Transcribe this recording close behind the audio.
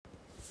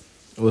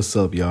What's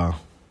up, y'all?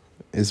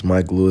 It's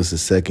Mike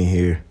Lewis II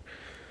here.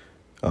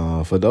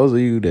 For those of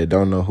you that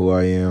don't know who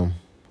I am,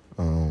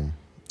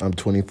 I'm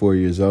 24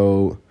 years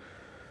old.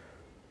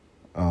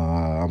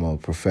 I'm a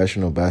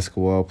professional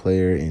basketball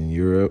player in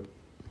Europe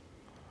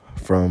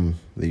from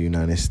the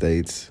United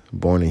States.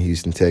 Born in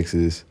Houston,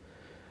 Texas.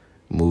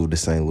 Moved to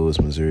St. Louis,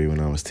 Missouri when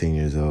I was 10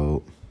 years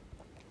old.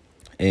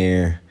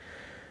 And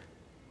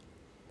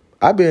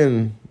I've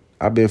been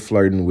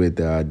flirting with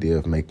the idea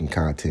of making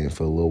content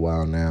for a little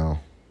while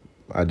now.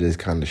 I just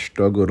kind of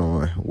struggled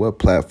on what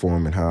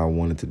platform and how I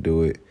wanted to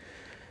do it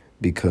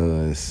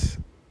because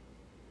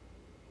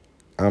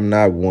I'm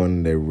not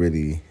one that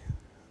really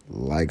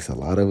likes a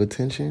lot of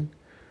attention.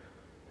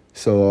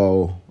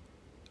 So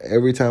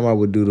every time I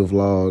would do the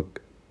vlog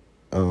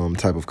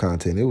type of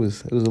content, it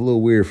was a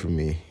little weird for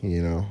me,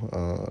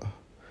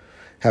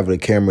 having a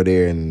camera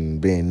there and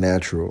being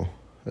natural.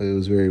 It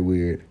was very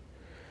weird.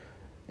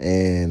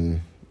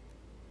 And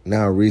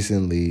now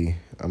recently,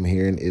 I'm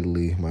here in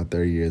Italy, my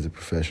third year as a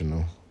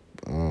professional.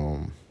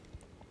 And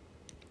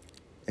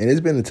it's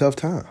been a tough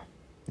time,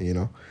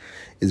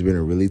 It's been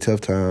a really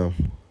tough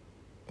time.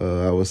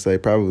 I would say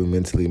probably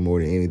mentally more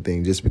than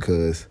anything, just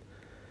because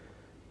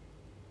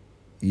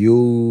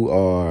you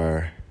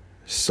are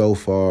so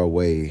far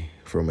away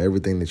from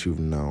everything that you've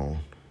known,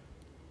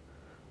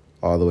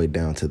 all the way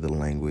down to the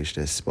language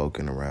that's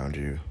spoken around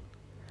you.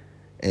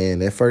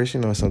 And at first,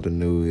 something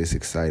new is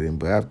exciting,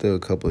 but after a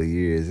couple of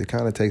years, it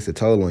kind of takes a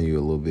toll on you a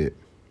little bit.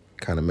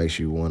 Kind of makes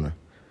you want to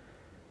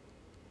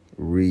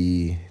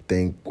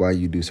rethink why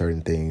you do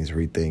certain things,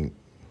 rethink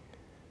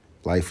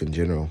life in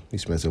general. You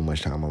spend so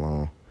much time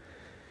alone.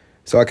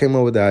 So I came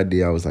up with the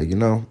idea. I was like,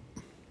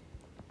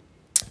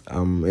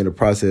 I'm in the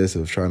process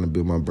of trying to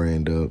build my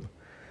brand up,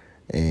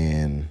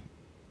 and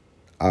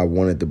I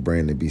wanted the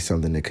brand to be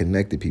something that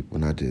connected people,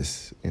 not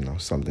just,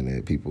 something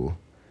that people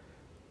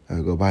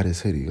go buy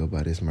this hoodie, go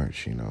buy this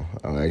merch,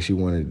 I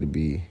actually wanted it to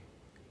be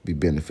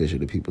beneficial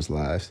to people's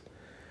lives.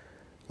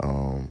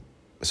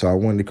 So I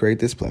wanted to create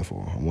this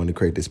platform. I wanted to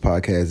create this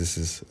podcast. This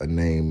is a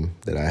name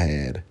that I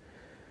had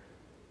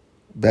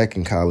back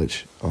in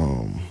college.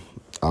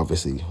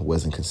 Obviously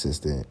wasn't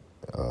consistent.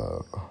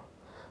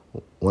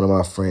 One of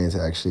my friends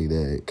actually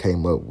that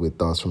came up with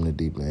Thoughts from the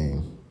Deep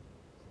name,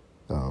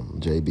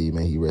 JB,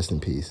 may he rest in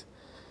peace.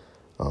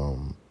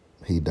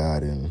 He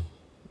died in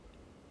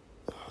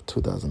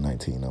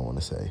 2019, I want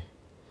to say.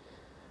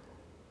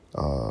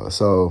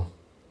 So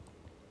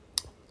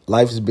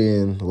life's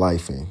been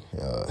lifing.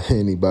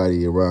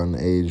 Anybody around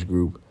the age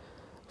group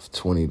of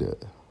 20 to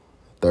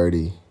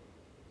 30,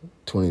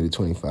 20 to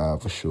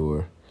 25 for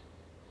sure,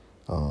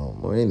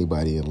 or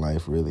anybody in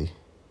life really,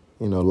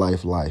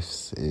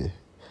 life's.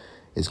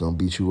 It's going to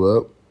beat you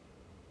up.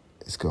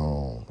 It's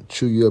going to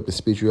chew you up and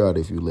spit you out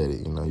if you let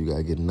it. You got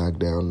to get knocked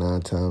down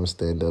 9 times,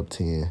 stand up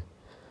 10.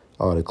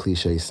 All the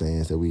cliche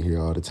sayings that we hear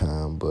all the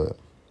time. But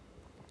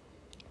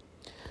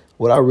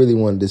what I really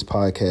wanted this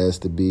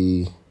podcast to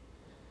be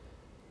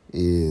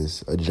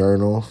is a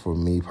journal for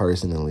me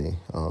personally.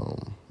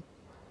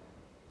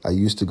 I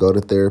used to go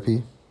to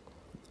therapy,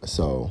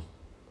 so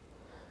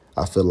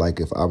I feel like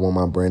if I want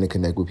my brain to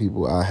connect with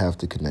people, I have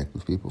to connect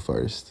with people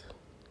first.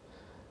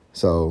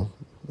 So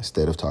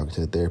instead of talking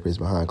to a therapist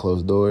behind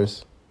closed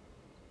doors,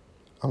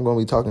 I'm going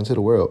to be talking to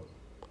the world.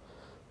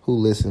 Who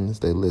listens,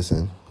 they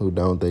listen. Who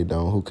don't, they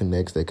don't. Who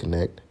connects, they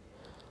connect.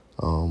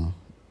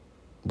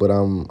 But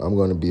I'm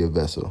going to be a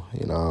vessel.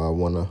 I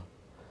want to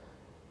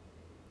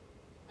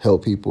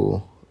help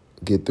people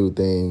get through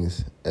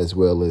things as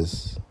well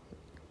as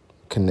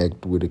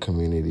connect with a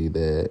community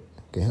that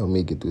can help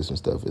me get through some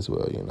stuff as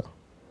well,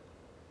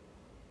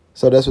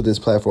 So that's what this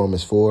platform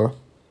is for.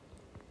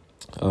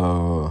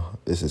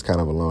 This is kind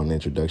of a long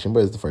introduction,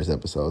 but it's the first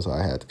episode, so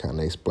I had to kind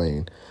of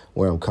explain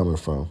where I'm coming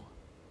from.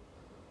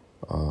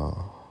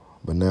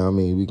 But now,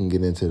 we can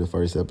get into the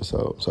first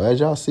episode. So as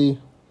y'all see,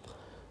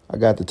 I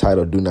got the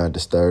title Do Not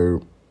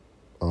Disturb.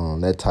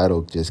 That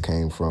title just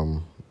came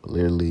from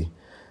literally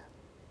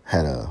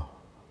had a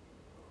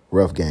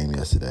rough game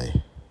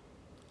yesterday.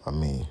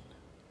 It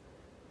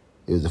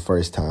was the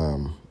first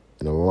time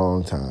in a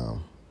long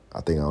time.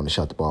 I think I only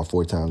shot the ball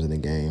 4 times in the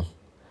game.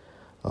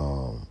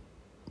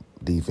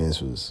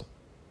 Defense was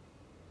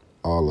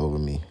all over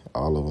me,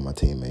 all over my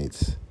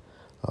teammates.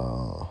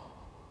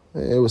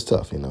 It was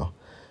tough,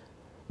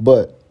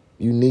 But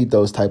you need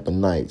those type of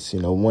nights,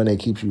 one, that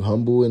keeps you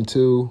humble, and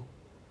 2,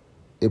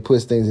 it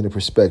puts things into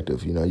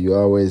perspective. You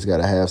always got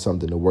to have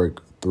something to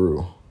work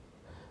through.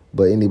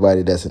 But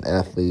anybody that's an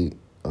athlete,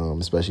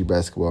 especially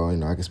basketball,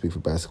 I can speak for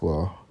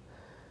basketball.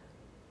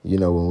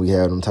 When we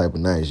have them type of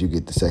nights, you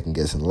get to second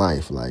guessing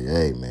life. Like,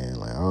 hey,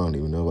 man, I don't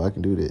even know if I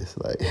can do this.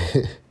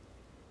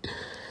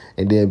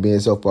 And then being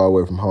so far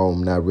away from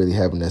home, not really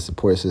having that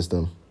support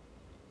system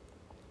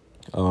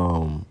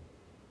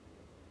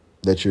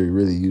that you're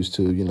really used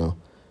to,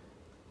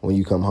 when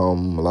you come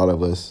home, a lot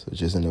of us are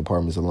just in the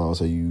apartments alone,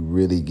 so you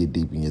really get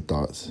deep in your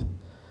thoughts.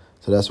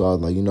 So that's why I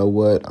was like, you know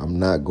what? I'm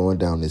not going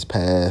down this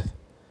path.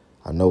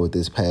 I know what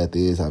this path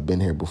is. I've been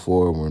here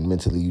before, where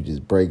mentally you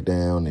just break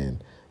down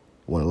and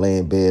want to lay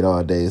in bed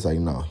all day. It's like,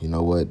 no, you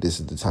know what? This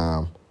is the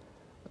time.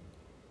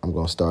 I'm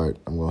gonna start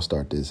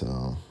this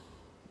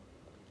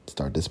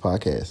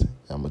podcast.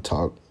 I'm gonna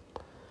talk,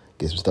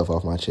 get some stuff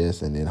off my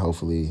chest, and then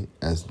hopefully,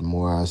 as the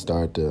more I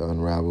start to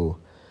unravel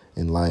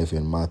in life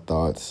and my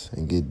thoughts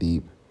and get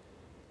deep,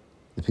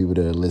 the people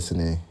that are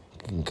listening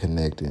can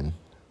connect and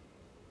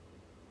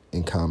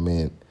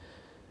comment.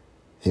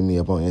 Hit me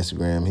up on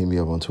Instagram, hit me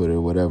up on Twitter,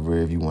 whatever.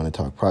 If you want to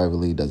talk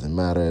privately, doesn't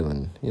matter,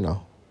 and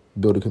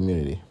build a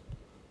community.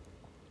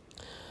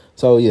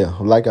 So yeah,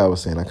 like I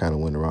was saying, I kind of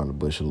went around the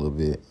bush a little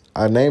bit.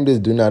 I named this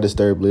Do Not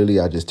Disturb. Literally,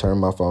 I just turned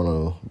my phone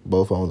on,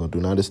 both phones on Do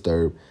Not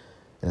Disturb,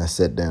 and I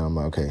sat down. I'm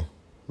like, okay,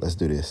 let's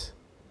do this.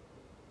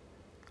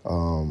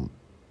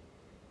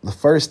 The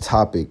first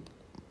topic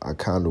I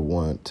kind of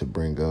want to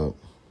bring up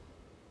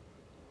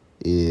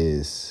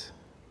is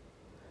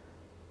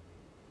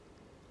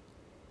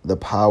the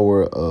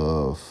power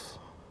of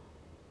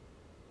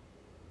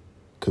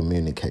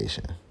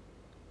communication.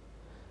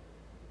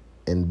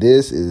 And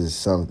this is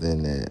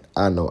something that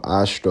I know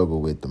I struggle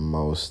with the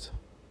most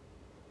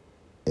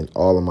in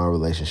all of my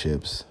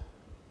relationships,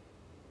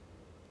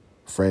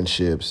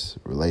 friendships,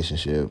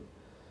 relationship,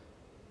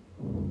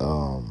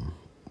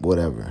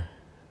 whatever.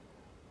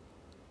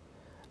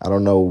 I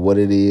don't know what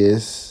it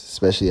is,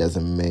 especially as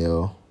a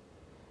male,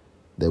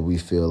 that we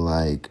feel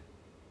like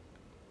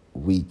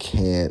we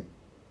can't,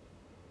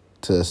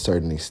 to a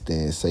certain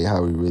extent, say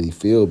how we really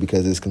feel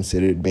because it's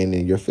considered being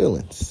in your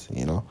feelings,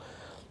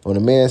 When a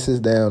man sits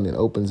down and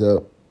opens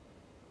up,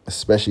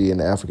 especially in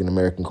the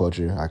African-American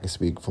culture, I can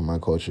speak for my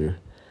culture,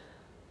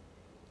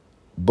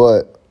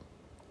 but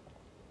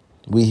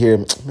we hear,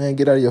 man,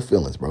 get out of your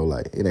feelings, bro.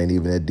 Like, it ain't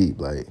even that deep.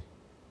 Like,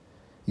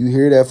 you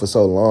hear that for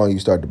so long, you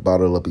start to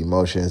bottle up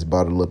emotions,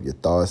 bottle up your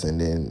thoughts, and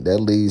then that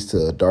leads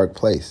to a dark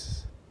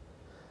place.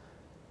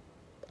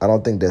 I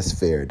don't think that's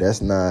fair.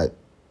 That's not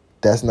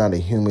a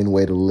human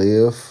way to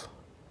live.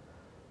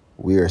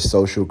 We are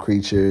social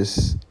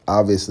creatures.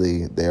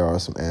 Obviously, there are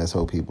some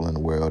asshole people in the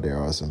world. There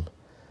are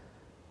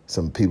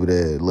some people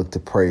that look to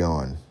prey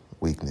on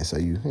weakness. So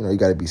you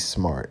got to be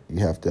smart. You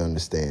have to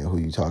understand who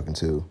you're talking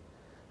to,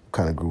 what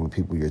kind of group of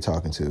people you're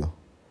talking to.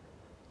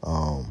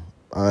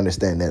 I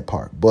understand that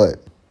part,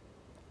 but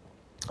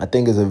I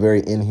think it's a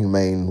very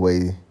inhumane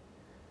way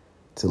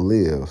to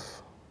live.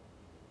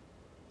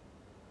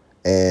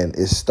 And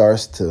it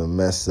starts to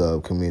mess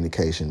up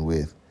communication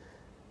with,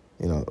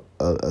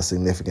 a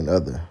significant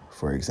other,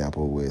 for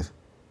example, with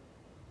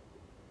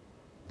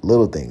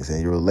little things.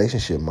 And your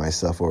relationship might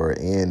suffer or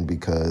end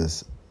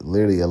because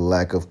literally a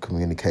lack of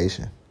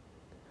communication,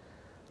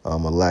 a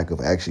lack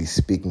of actually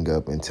speaking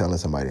up and telling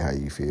somebody how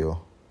you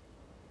feel.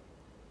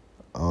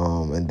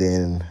 And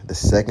then the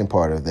second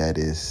part of that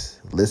is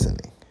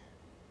listening.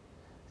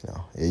 Yeah,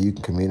 you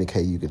can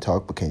communicate, you can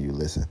talk, but can you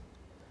listen?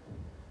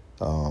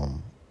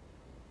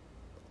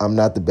 I'm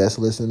not the best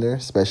listener,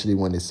 especially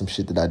when it's some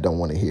shit that I don't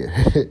want to hear.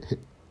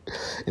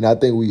 And I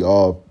think we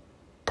all,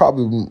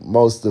 probably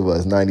most of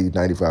us,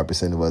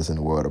 95% of us in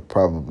the world are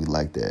probably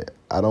like that.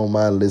 I don't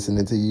mind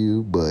listening to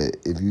you, but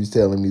if you're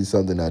telling me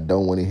something I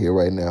don't want to hear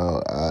right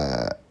now,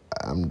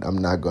 I'm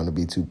not going to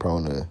be too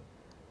prone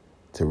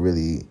to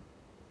really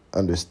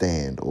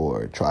understand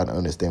or try to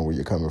understand where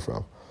you're coming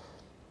from.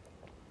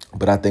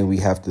 But I think we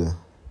have to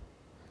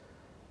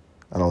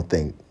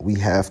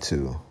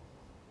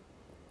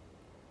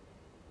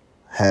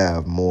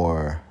have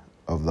more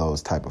of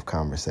those type of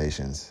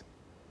conversations.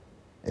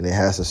 And it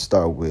has to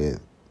start with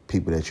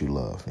people that you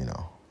love,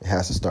 It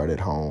has to start at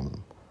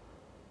home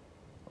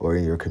or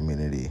in your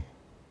community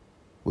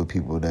with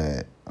people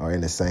that are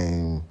in the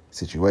same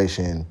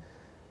situation,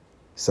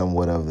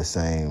 somewhat of the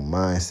same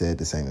mindset,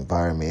 the same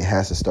environment. It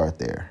has to start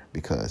there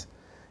because,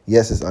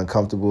 yes, it's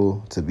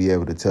uncomfortable to be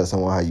able to tell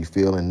someone how you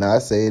feel and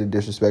not say it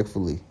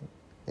disrespectfully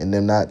and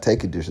them not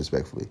take it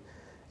disrespectfully.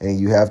 And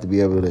you have to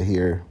be able to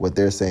hear what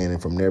they're saying and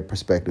from their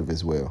perspective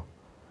as well.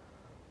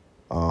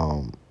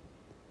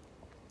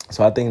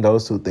 So I think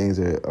those two things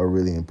are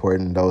really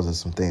important. Those are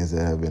some things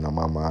that have been on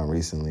my mind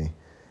recently,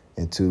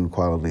 and two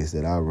qualities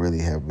that I really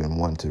have been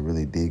wanting to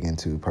really dig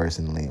into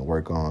personally and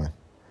work on.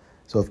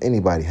 So if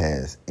anybody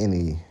has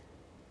any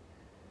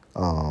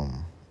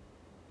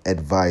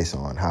advice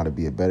on how to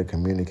be a better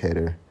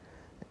communicator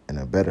and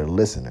a better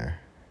listener,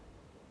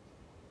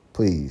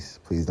 please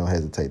don't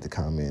hesitate to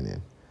comment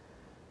and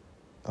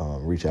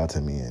reach out to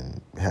me and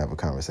have a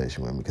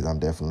conversation with me, because I'm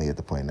definitely at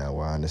the point now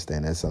where I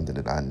understand that's something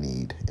that I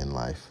need in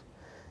life.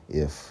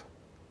 If,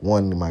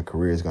 one, my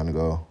career is going to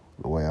go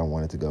the way I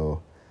want it to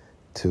go,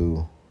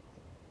 two,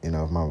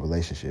 if my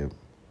relationship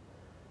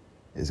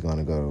is going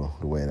to go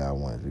the way that I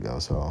want it to go.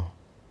 So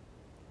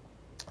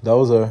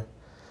those are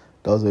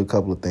a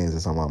couple of things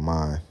that's on my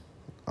mind.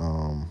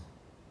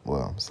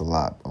 Well, it's a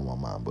lot on my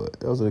mind, but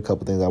those are a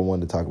couple of things I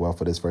wanted to talk about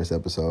for this first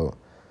episode.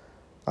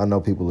 I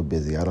know people are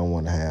busy. I don't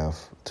want to have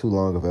too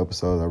long of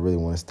episodes. I really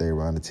want to stay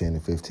around the 10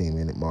 to 15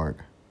 minute mark.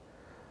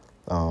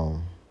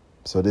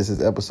 So this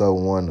is episode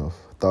 1 of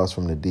Thoughts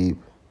from the Deep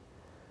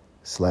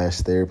 /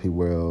 Therapy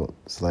World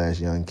 /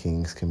 Young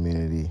Kings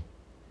Community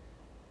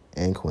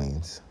and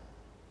Queens.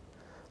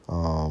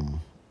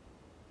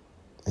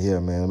 Yeah,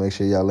 man, make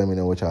sure y'all let me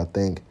know what y'all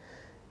think.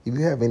 If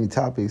you have any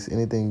topics,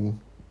 anything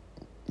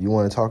you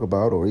want to talk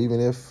about, or even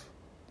if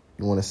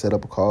you want to set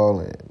up a call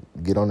and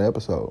get on the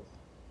episode,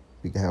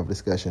 we can have a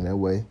discussion that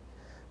way.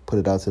 Put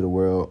it out to the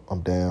world.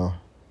 I'm down.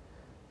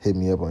 Hit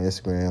me up on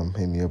Instagram.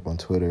 Hit me up on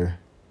Twitter.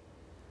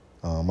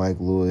 Mike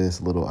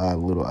Lewis, little I,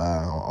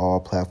 on all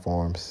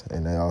platforms.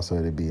 And they also,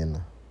 it'll be in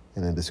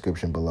the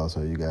description below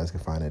so you guys can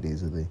find it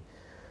easily.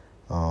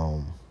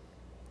 But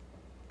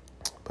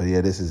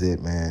yeah, this is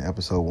it, man.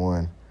 Episode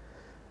 1.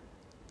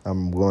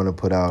 I'm going to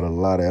put out a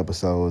lot of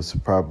episodes,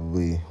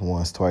 probably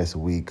once, twice a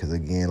week. Because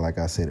again, like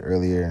I said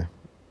earlier,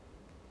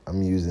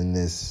 I'm using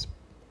this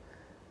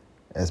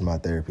as my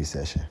therapy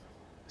session.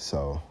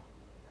 So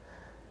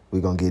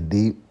we're going to get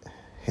deep,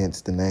 hence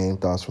the name,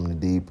 Thoughts from the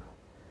Deep.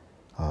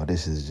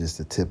 This is just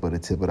the tip of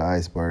the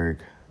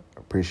iceberg.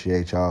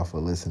 Appreciate y'all for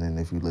listening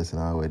if you listen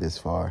all the way this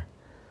far.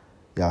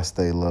 Y'all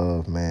stay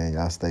loved, man.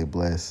 Y'all stay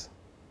blessed.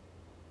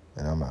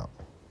 And I'm out.